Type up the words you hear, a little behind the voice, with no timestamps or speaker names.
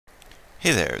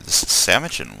Hey there, this is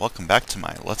Samich, and welcome back to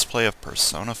my Let's Play of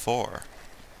Persona 4.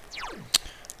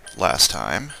 Last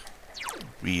time,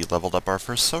 we leveled up our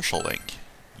first social link,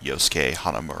 Yosuke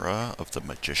Hanamura of the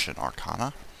Magician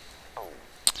Arcana,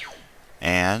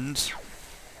 and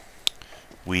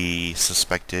we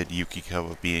suspected Yukiko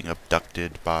of being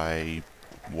abducted by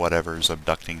whatever's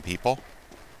abducting people,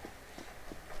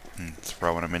 and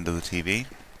throwing them into the TV.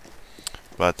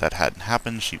 But that hadn't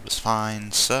happened, she was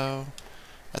fine, so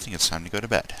I think it's time to go to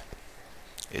bed.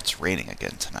 It's raining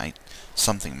again tonight.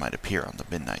 Something might appear on the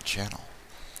Midnight Channel.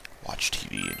 Watch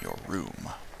TV in your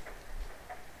room.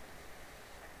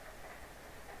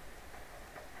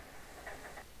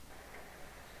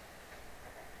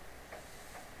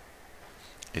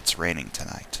 It's raining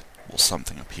tonight. Will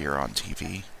something appear on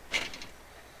TV?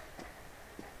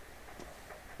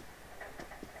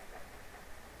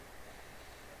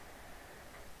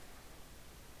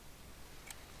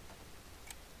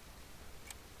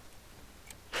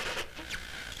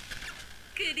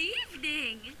 Good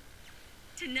evening!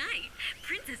 Tonight,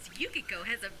 Princess Yukiko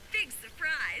has a big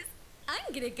surprise.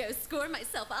 I'm gonna go score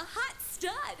myself a hot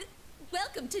stud.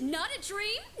 Welcome to Not a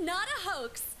Dream, Not a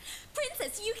Hoax.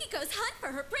 Princess Yukiko's hunt for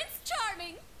her Prince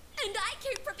Charming. And I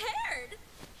came prepared.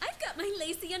 I've got my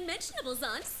lacy unmentionables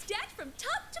on, stacked from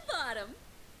top to bottom.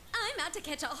 I'm out to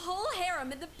catch a whole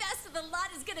harem, and the best of the lot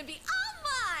is gonna be all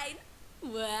mine.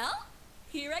 Well,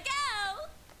 here I go.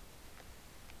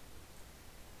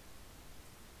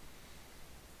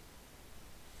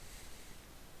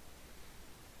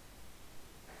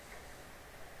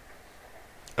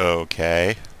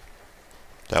 Okay.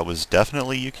 That was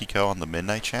definitely Yukiko on the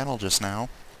Midnight Channel just now.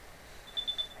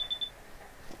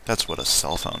 That's what a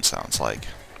cell phone sounds like.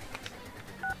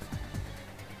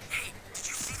 Hey, did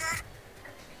you see that?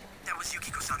 That was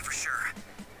Yukiko-san for sure.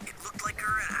 It looked like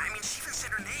her, and I mean, she even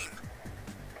said her name.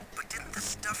 But didn't the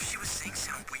stuff she was saying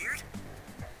sound weird?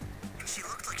 And she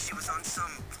looked like she was on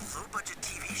some low-budget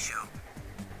TV show.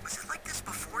 Was it like this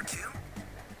before, too?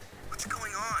 What's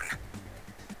going on?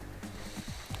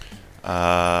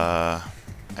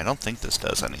 I don't think this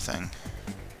does anything.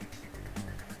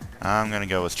 I'm gonna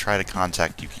go with try to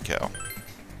contact Yukiko.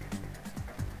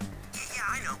 Yeah,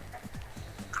 I know.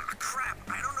 Ah, crap,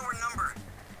 I don't know her number.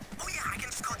 Oh yeah, I can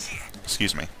just call Gia.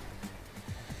 Excuse me.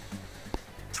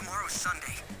 Tomorrow's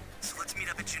Sunday, so let's meet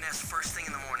up at Junes first thing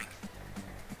in the morning.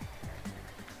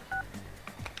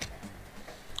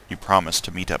 You promised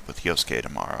to meet up with Yosuke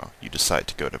tomorrow. You decide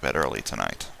to go to bed early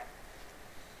tonight.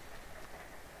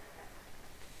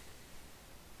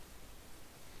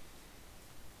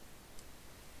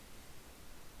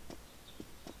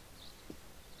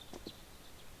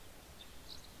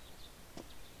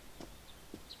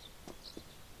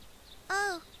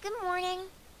 Oh, good morning.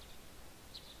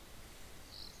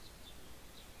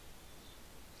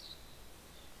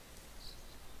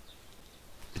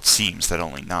 It seems that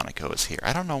only Nanako is here.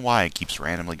 I don't know why it keeps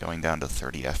randomly going down to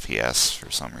 30 FPS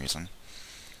for some reason.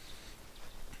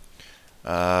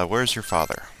 Where's your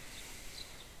father?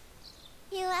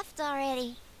 He left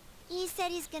already. He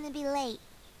said he's gonna be late.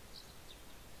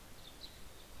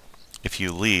 If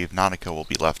you leave, Nanako will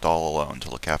be left all alone to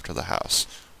look after the house.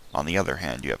 On the other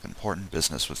hand, you have important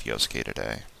business with Yosuke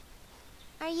today.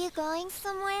 Are you going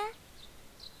somewhere?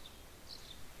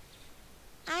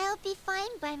 I'll be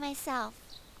fine by myself.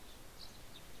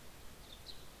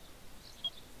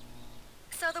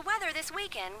 So the weather this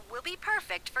weekend will be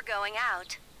perfect for going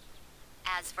out.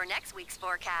 As for next week's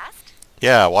forecast...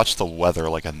 Yeah, watch the weather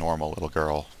like a normal little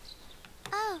girl.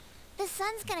 Oh, the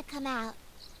sun's gonna come out.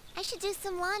 I should do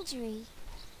some laundry.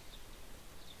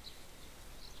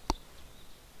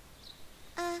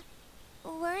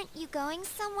 Weren't you going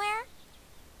somewhere? ...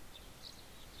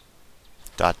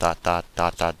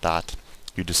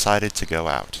 You decided to go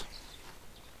out.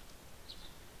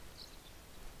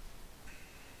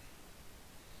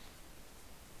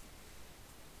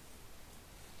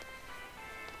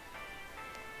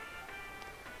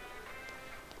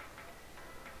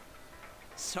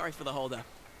 Sorry for the holdup.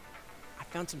 I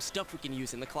found some stuff we can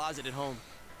use in the closet at home.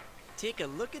 Take a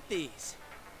look at these.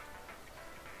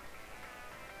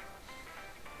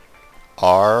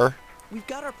 We've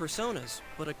got our personas,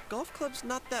 but a golf club's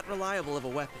not that reliable of a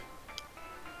weapon.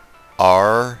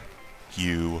 Are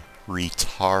you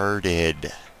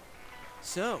retarded?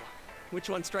 So, which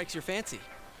one strikes your fancy?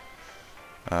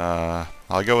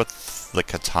 I'll go with the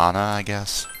katana, I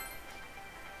guess.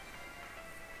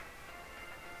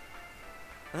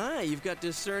 Ah, you've got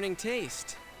discerning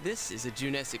taste. This is a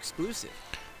Junes exclusive.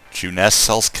 Junes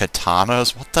sells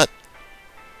katanas?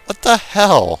 What the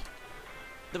hell?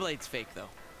 The blade's fake, though.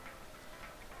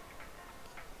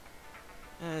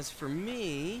 As for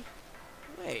me...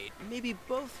 Wait, maybe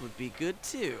both would be good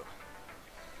too.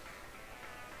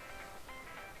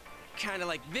 Kinda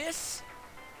like this?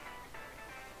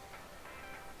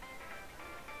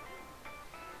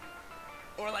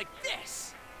 Or like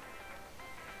this?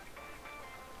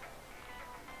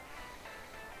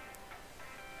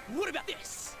 What about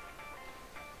this?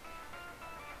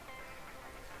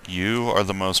 You are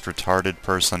the most retarded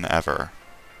person ever.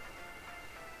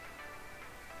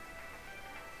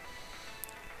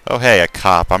 Oh hey, a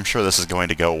cop. I'm sure this is going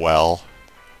to go well.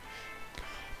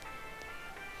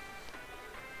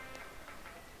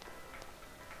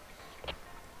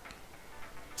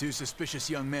 Two suspicious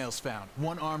young males found,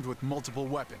 one armed with multiple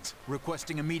weapons,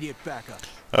 requesting immediate backup.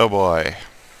 Oh boy.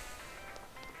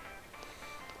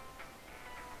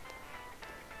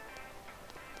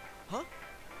 Huh?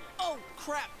 Oh,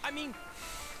 crap. I mean...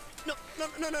 No.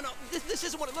 This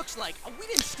isn't what it looks like. We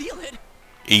didn't steal it.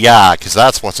 Yeah, 'cause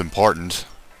that's what's important.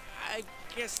 I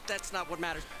guess that's not what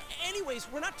matters. Anyways,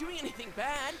 we're not doing anything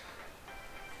bad.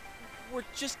 We're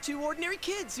just two ordinary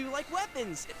kids who like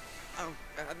weapons. Oh,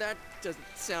 that doesn't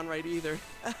sound right either.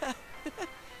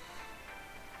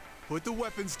 Put the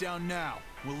weapons down now.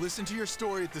 We'll listen to your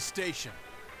story at the station.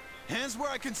 Hands where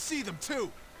I can see them,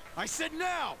 too. I said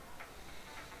now!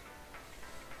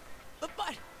 But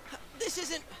this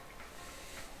isn't...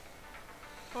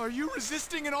 Are you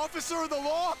resisting an officer of the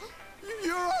law?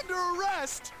 You're under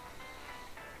arrest!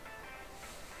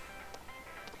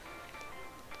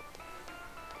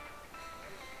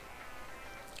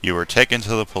 You were taken to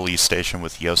the police station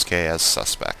with Yosuke as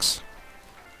suspects.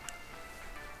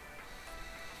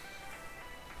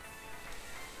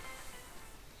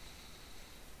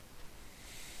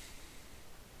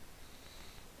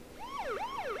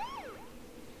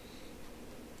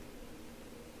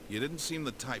 You didn't seem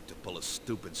the type to pull a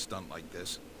stupid stunt like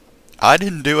this. I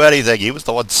didn't do anything. He was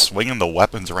the one swinging the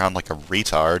weapons around like a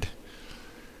retard.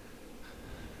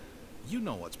 You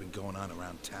know what's been going on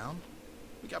around town.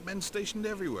 We got men stationed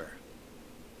everywhere.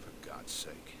 For God's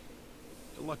sake.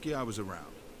 You're lucky I was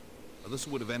around. Or this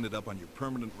would have ended up on your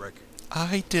permanent record.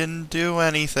 I didn't do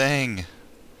anything.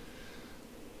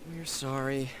 We're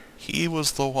sorry. He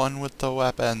was the one with the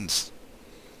weapons.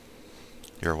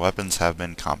 Your weapons have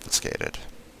been confiscated.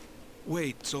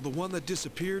 Wait, so the one that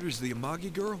disappeared is the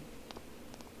Amagi girl?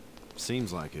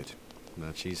 Seems like it.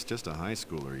 But she's just a high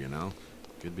schooler, you know.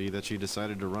 Could be that she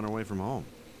decided to run away from home.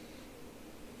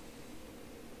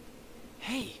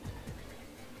 Hey,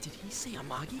 did he say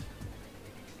Amagi?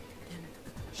 Then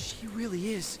she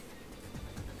really is.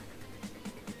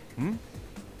 Hmm?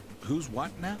 Who's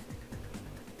what now?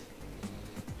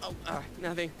 Oh,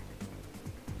 nothing.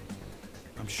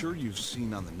 I'm sure you've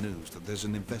seen on the news that there's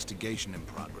an investigation in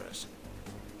progress.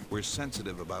 We're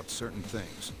sensitive about certain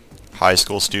things. High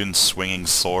school students swinging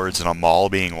swords in a mall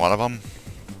being one of them?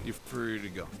 You're free to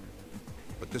go.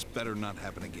 But this better not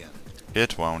happen again.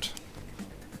 It won't.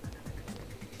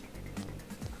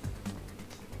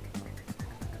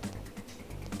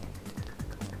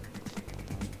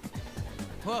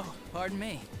 Whoa, pardon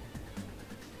me.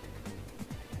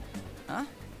 Huh?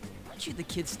 Aren't you the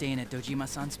kid staying at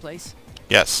Dojima-san's place?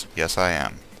 Yes, yes I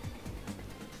am.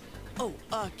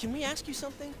 Oh, can we ask you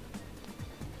something?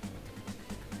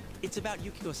 It's about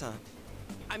Yukiko-san.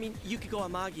 I mean, Yukiko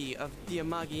Amagi of the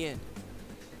Amagi Inn.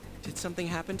 Did something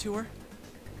happen to her?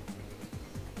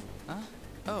 Huh?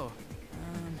 Oh,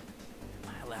 am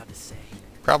I allowed to say?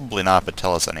 Probably not, but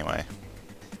tell us anyway.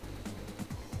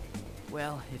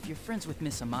 Well, if you're friends with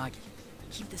Miss Amagi,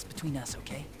 keep this between us,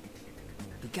 okay?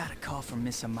 We got a call from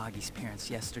Miss Amagi's parents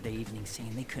yesterday evening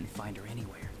saying they couldn't find her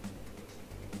anywhere.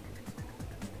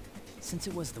 Since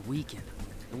it was the weekend,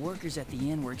 the workers at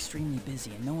the inn were extremely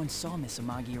busy and no one saw Miss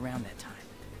Amagi around that time.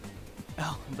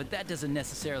 Oh, but that doesn't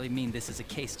necessarily mean this is a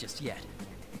case just yet.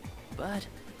 But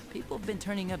people have been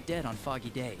turning up dead on foggy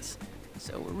days,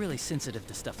 so we're really sensitive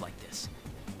to stuff like this.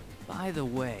 By the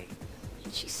way,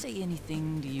 did she say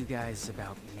anything to you guys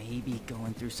about maybe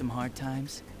going through some hard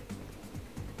times?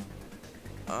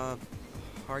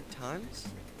 Hard times?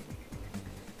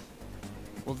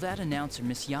 Well, that announcer,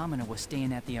 Miss Yamano, was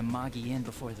staying at the Amagi Inn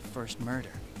before the first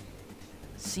murder.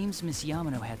 Seems Miss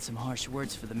Yamano had some harsh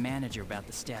words for the manager about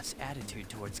the staff's attitude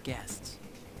towards guests.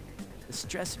 The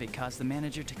stress of it caused the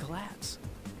manager to collapse.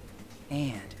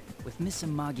 And, with Miss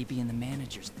Amagi being the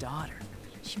manager's daughter,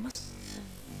 she must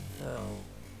have felt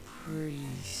pretty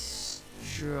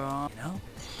strong, you know?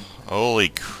 Holy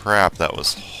crap, that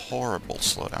was horrible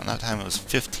slowdown. That time it was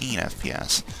 15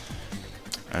 FPS.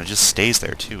 And it just stays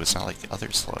there too, it's not like the other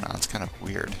slowdowns. It's kind of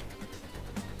weird.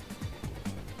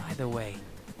 By the way,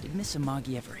 did Miss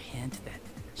Amagi ever hint that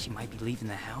she might be leaving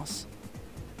the house?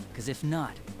 Because if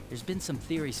not, there's been some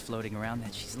theories floating around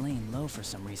that she's laying low for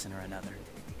some reason or another.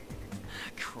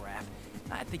 Crap.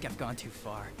 I think I've gone too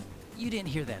far. You didn't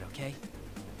hear that, okay?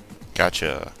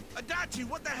 Gotcha. Adachi,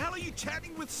 what the hell are you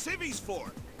chatting with civvies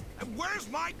for? And where's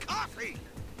my coffee?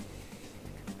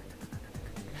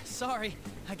 Sorry,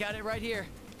 I got it right here.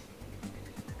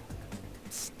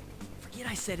 Psst, forget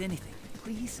I said anything,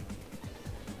 please.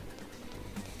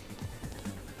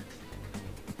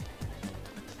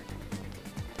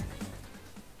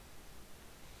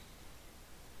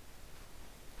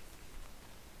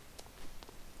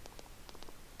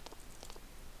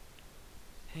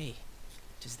 Hey,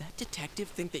 does that detective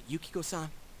think that Yukiko-san...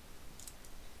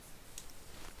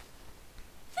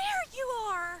 There you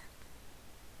are!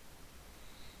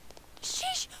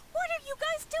 Sheesh, what are you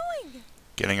guys doing?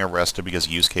 Getting arrested because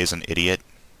Yusuke's an idiot.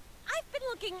 I've been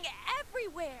looking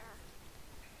everywhere.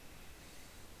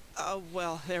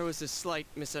 Well, there was a slight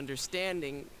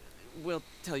misunderstanding. We'll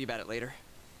tell you about it later.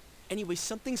 Anyway,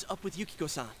 something's up with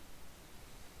Yukiko-san.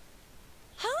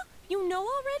 Huh? You know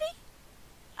already?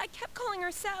 I kept calling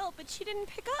her Sal, but she didn't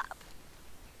pick up.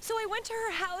 So I went to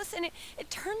her house, and it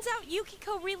turns out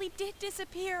Yukiko really did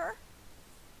disappear.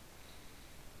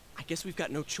 I guess we've got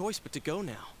no choice but to go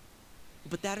now.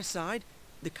 But that aside,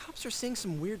 the cops are saying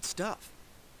some weird stuff.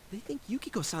 They think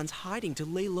Yukiko-san's hiding to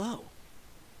lay low.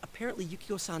 Apparently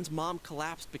Yukiko-san's mom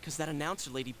collapsed because that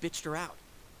announcer lady bitched her out.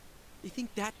 They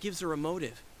think that gives her a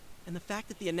motive, and the fact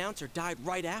that the announcer died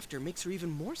right after makes her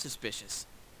even more suspicious.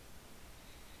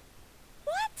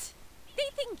 What? They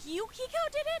think Yukiko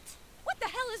did it? What the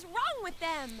hell is wrong with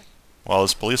them? Well,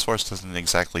 his police force doesn't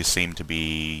exactly seem to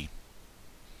be...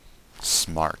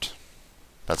 smart.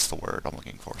 That's the word I'm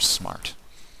looking for, smart.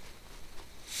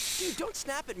 Dude, don't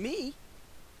snap at me!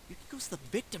 Yukiko's the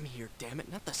victim here, damn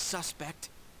it, not the suspect.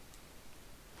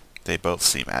 They both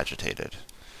seem agitated.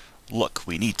 Look,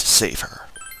 we need to save her.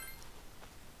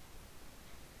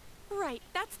 Right,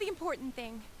 that's the important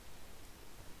thing.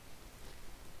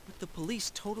 With the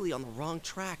police totally on the wrong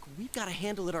track, we've got to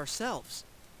handle it ourselves.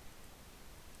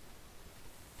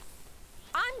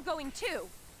 I'm going too.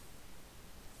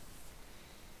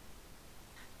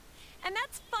 And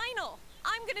that's final.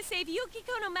 I'm gonna save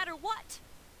Yukiko no matter what.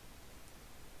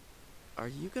 Are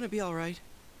you gonna be alright?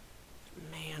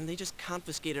 Man, they just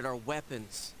confiscated our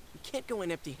weapons. We can't go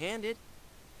in empty-handed.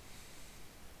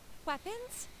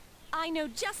 Weapons? I know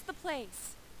just the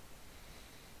place.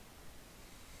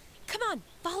 Come on,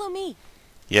 follow me.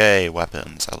 Yay,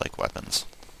 weapons. I like weapons.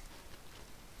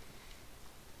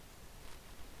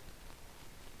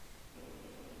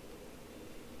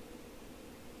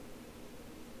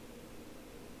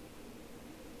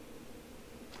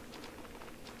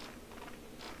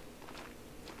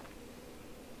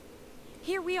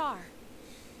 Here we are.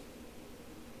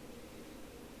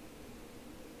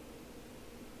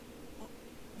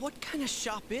 What kind of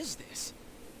shop is this?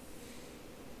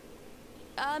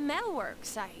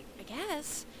 Metalworks, I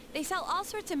guess. They sell all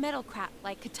sorts of metal crap,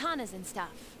 like katanas and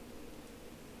stuff.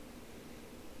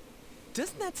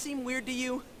 Doesn't that seem weird to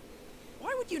you?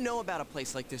 Why would you know about a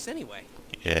place like this anyway?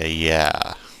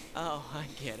 Yeah. Oh, I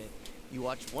get it. You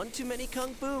watch one too many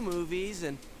kung fu movies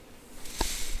and...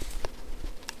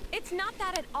 It's not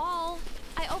that at all.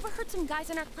 I overheard some guys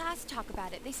in our class talk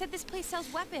about it. They said this place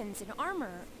sells weapons and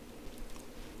armor.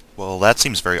 Well, that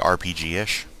seems very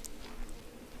RPG-ish.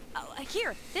 Oh,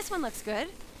 here, this one looks good.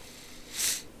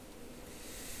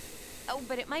 Oh,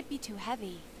 but it might be too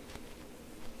heavy.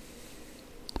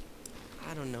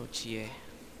 I don't know, Chie.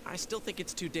 I still think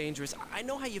it's too dangerous. I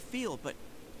know how you feel, but...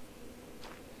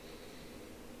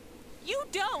 You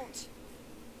don't!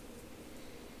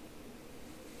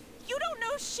 You don't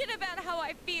know shit about how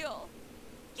I feel!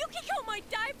 Yukiko might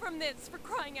die from this, for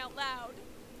crying out loud!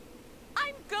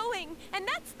 I'm going, and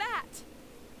that's that!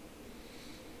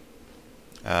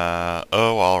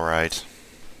 Oh, alright.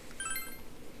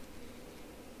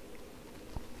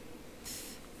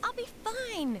 I'll be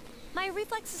fine! My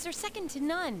reflexes are second to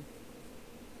none.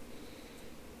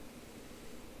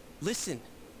 Listen,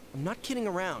 I'm not kidding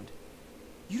around.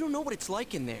 You don't know what it's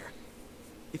like in there.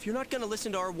 If you're not gonna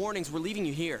listen to our warnings, we're leaving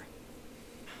you here.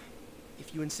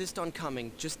 If you insist on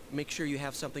coming, just make sure you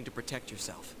have something to protect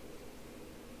yourself.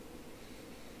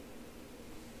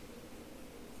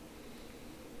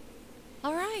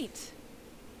 All right.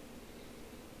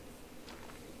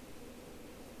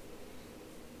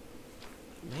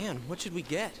 Man, what should we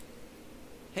get?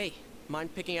 Hey,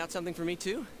 mind picking out something for me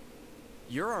too?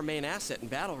 You're our main asset in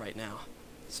battle right now,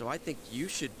 so I think you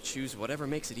should choose whatever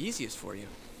makes it easiest for you.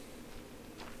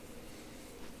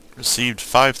 Received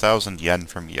 5,000 yen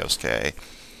from Yosuke.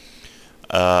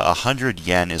 100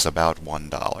 yen is about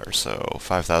 $1, so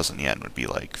 5,000 yen would be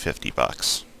like 50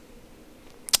 bucks.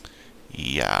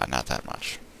 Yeah, not that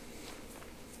much.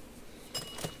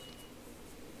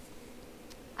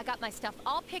 I got my stuff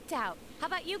all picked out. How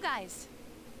about you guys?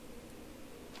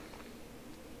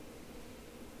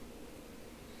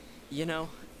 You know,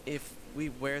 if we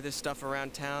wear this stuff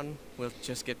around town, we'll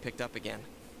just get picked up again.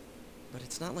 But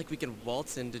it's not like we can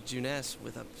waltz into Junes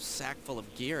with a sack full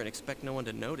of gear and expect no one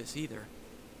to notice either.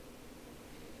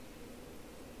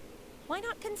 Why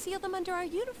not conceal them under our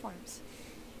uniforms?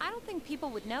 I don't think people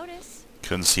would notice.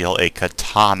 Conceal a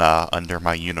katana under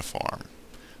my uniform.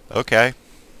 Okay.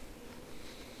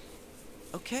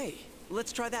 Okay,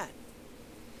 let's try that.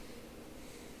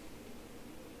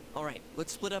 Alright,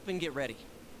 let's split up and get ready.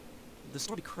 The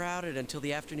store will be crowded until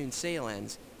the afternoon sale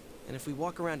ends, and if we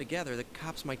walk around together, the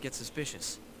cops might get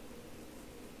suspicious.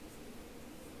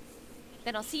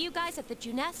 Then I'll see you guys at the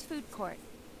Junes food court.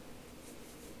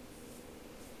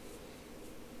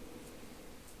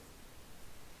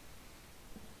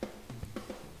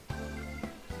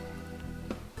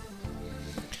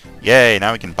 Yay,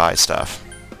 now we can buy stuff.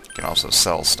 We can also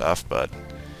sell stuff, but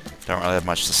don't really have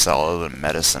much to sell other than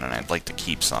medicine, and I'd like to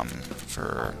keep some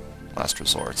for last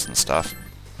resorts and stuff.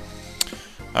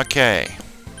 Okay.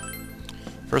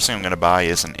 First thing I'm going to buy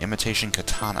is an imitation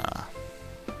katana.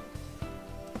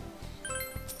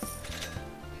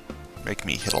 Make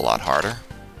me hit a lot harder.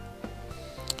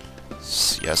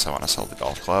 Yes, I want to sell the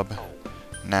golf club.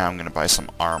 Now I'm going to buy some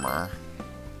armor.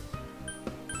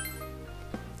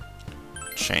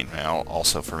 Chainmail,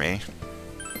 also for me.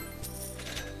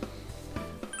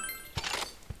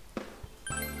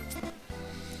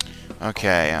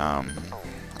 Okay, I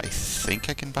think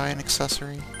I can buy an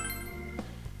accessory?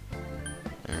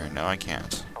 No, I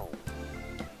can't.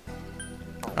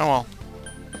 Oh well.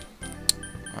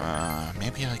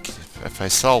 Maybe if I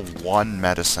sell one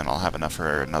medicine, I'll have enough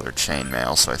for another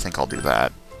chainmail, so I think I'll do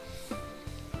that.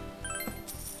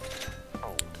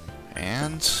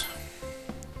 And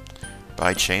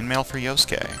buy chainmail for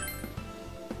Yosuke.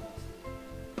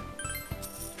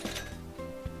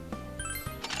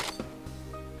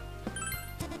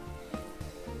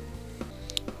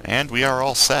 And we are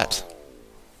all set.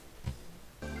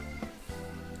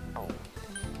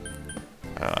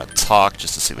 Talk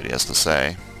just to see what he has to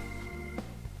say.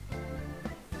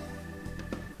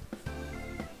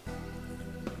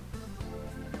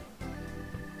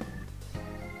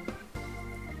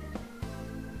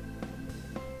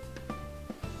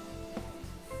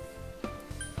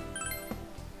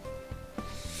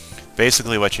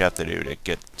 Basically what you have to do to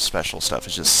get special stuff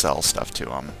is just sell stuff to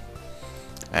him.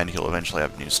 And he'll eventually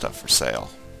have new stuff for sale.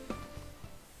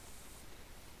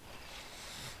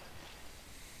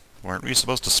 Weren't we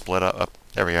supposed to split up?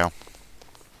 There we go.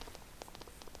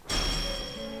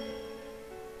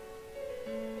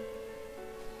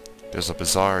 There's a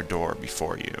bizarre door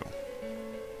before you.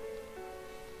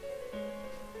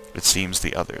 It seems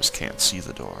the others can't see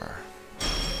the door.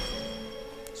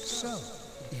 So,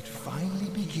 it finally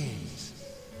begins.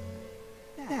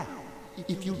 Now,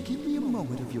 if you'll give me a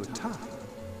moment of your time.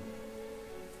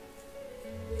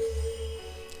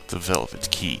 The velvet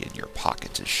key in your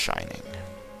pocket is shining.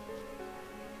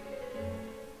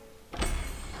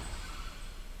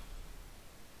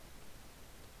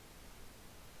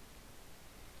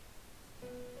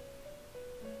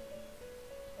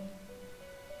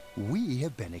 We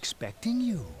have been expecting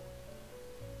you.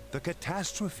 The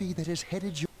catastrophe that is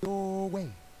headed your way.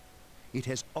 It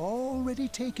has already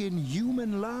taken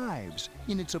human lives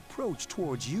in its approach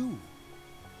towards you.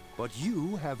 But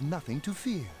you have nothing to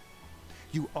fear.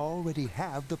 You already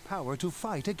have the power to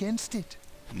fight against it.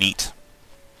 Neat.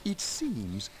 It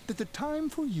seems that the time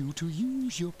for you to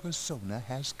use your persona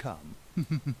has come.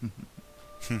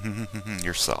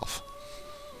 Yourself.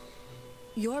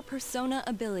 Your persona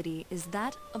ability is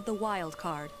that of the wild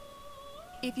card.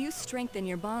 If you strengthen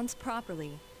your bonds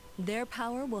properly, their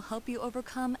power will help you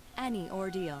overcome any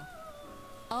ordeal.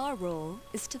 Our role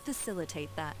is to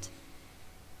facilitate that.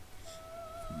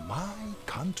 My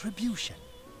contribution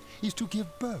is to give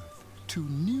birth to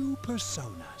new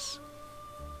personas.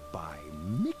 By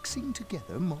mixing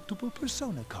together multiple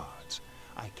persona cards,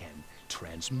 I can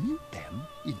transmute them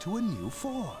into a new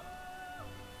form.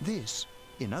 This,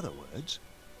 in other words,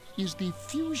 is the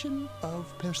fusion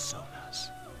of personas.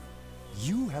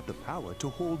 You have the power to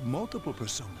hold multiple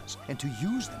personas and to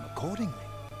use them accordingly.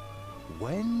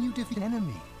 When you defeat an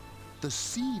enemy, the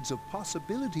seeds of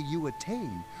possibility you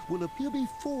attain will appear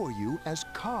before you as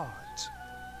cards.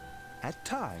 At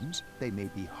times, they may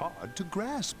be hard to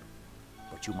grasp,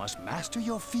 but you must master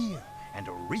your fear and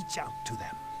reach out to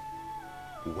them.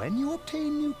 When you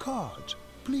obtain new cards,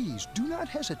 please do not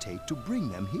hesitate to bring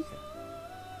them here.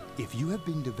 If you have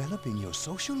been developing your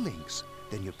social links,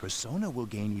 then your persona will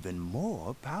gain even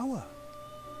more power.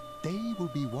 They will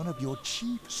be one of your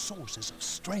chief sources of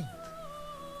strength.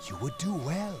 You would do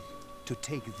well to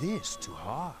take this to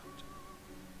heart.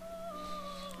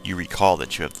 You recall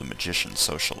that you have the Magician's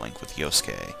social link with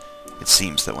Yosuke. It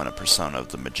seems that when a persona of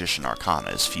the Magician Arcana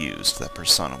is fused, that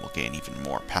persona will gain even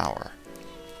more power.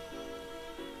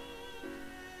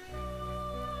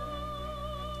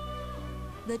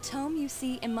 The tome you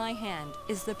see in my hand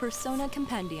is the Persona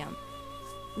Compendium.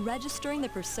 Registering the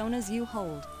personas you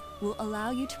hold will allow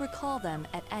you to recall them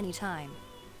at any time.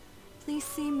 Please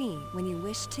see me when you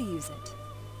wish to use it.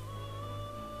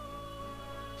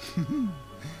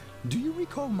 Do you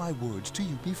recall my words to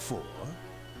you before?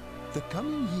 The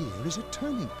coming year is a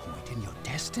turning point in your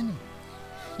destiny.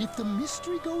 If the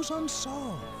mystery goes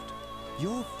unsolved,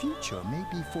 your future may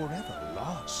be forever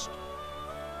lost.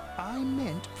 I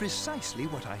meant precisely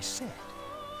what I said.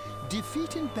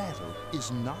 Defeat in battle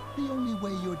is not the only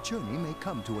way your journey may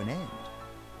come to an end.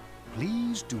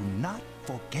 Please do not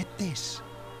forget this.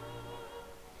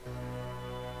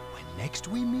 When next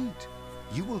we meet,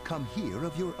 you will come here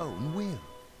of your own will.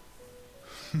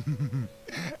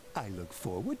 I look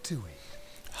forward to it.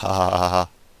 Ha ha ha ha.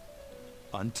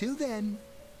 Until then,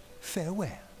 farewell.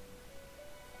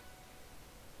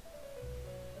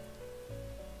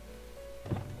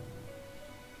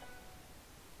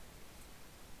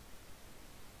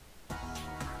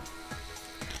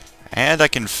 And I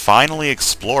can finally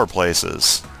explore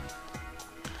places.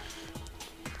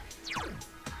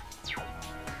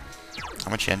 How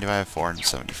much yen do I have?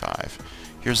 475.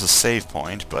 Here's a save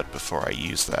point, but before I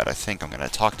use that, I think I'm going to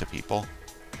talk to people.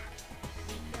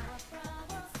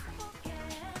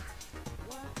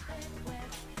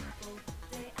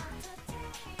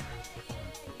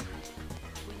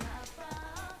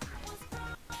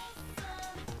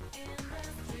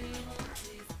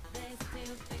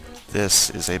 This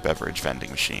is a beverage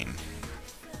vending machine.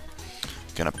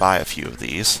 I'm gonna buy a few of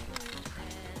these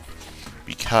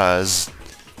because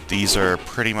these are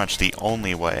pretty much the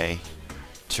only way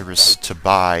to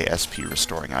buy SP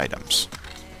restoring items.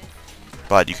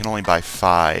 But you can only buy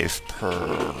 5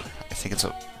 per, I think it's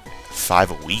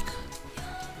 5 a week.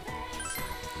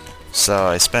 So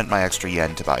I spent my extra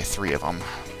yen to buy 3 of them.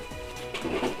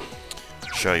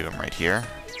 Show you them right here.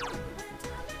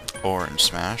 Orange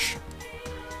Smash.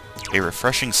 A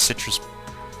refreshing citrus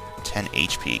 10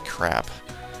 HP. Crap.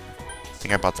 I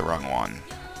think I bought the wrong one.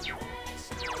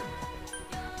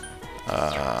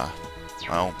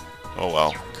 Well. Oh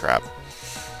well. Crap.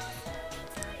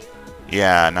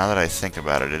 Yeah, now that I think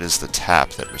about it, it is the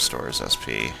tap that restores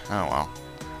SP. Oh well.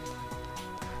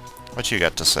 What you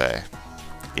got to say?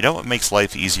 You know what makes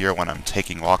life easier when I'm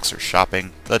taking walks or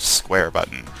shopping? The square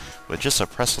button. With just a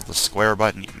press of the square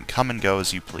button, you can come and go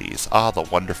as you please. Ah, the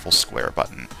wonderful square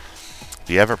button.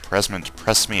 The ever-present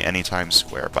press me anytime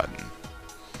square button.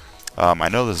 I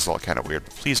know this is all kind of weird,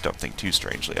 but please don't think too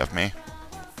strangely of me.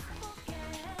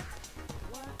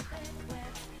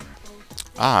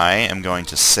 I am going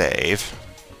to save.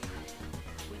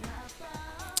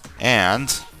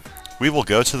 And we will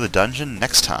go to the dungeon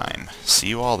next time. See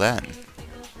you all then.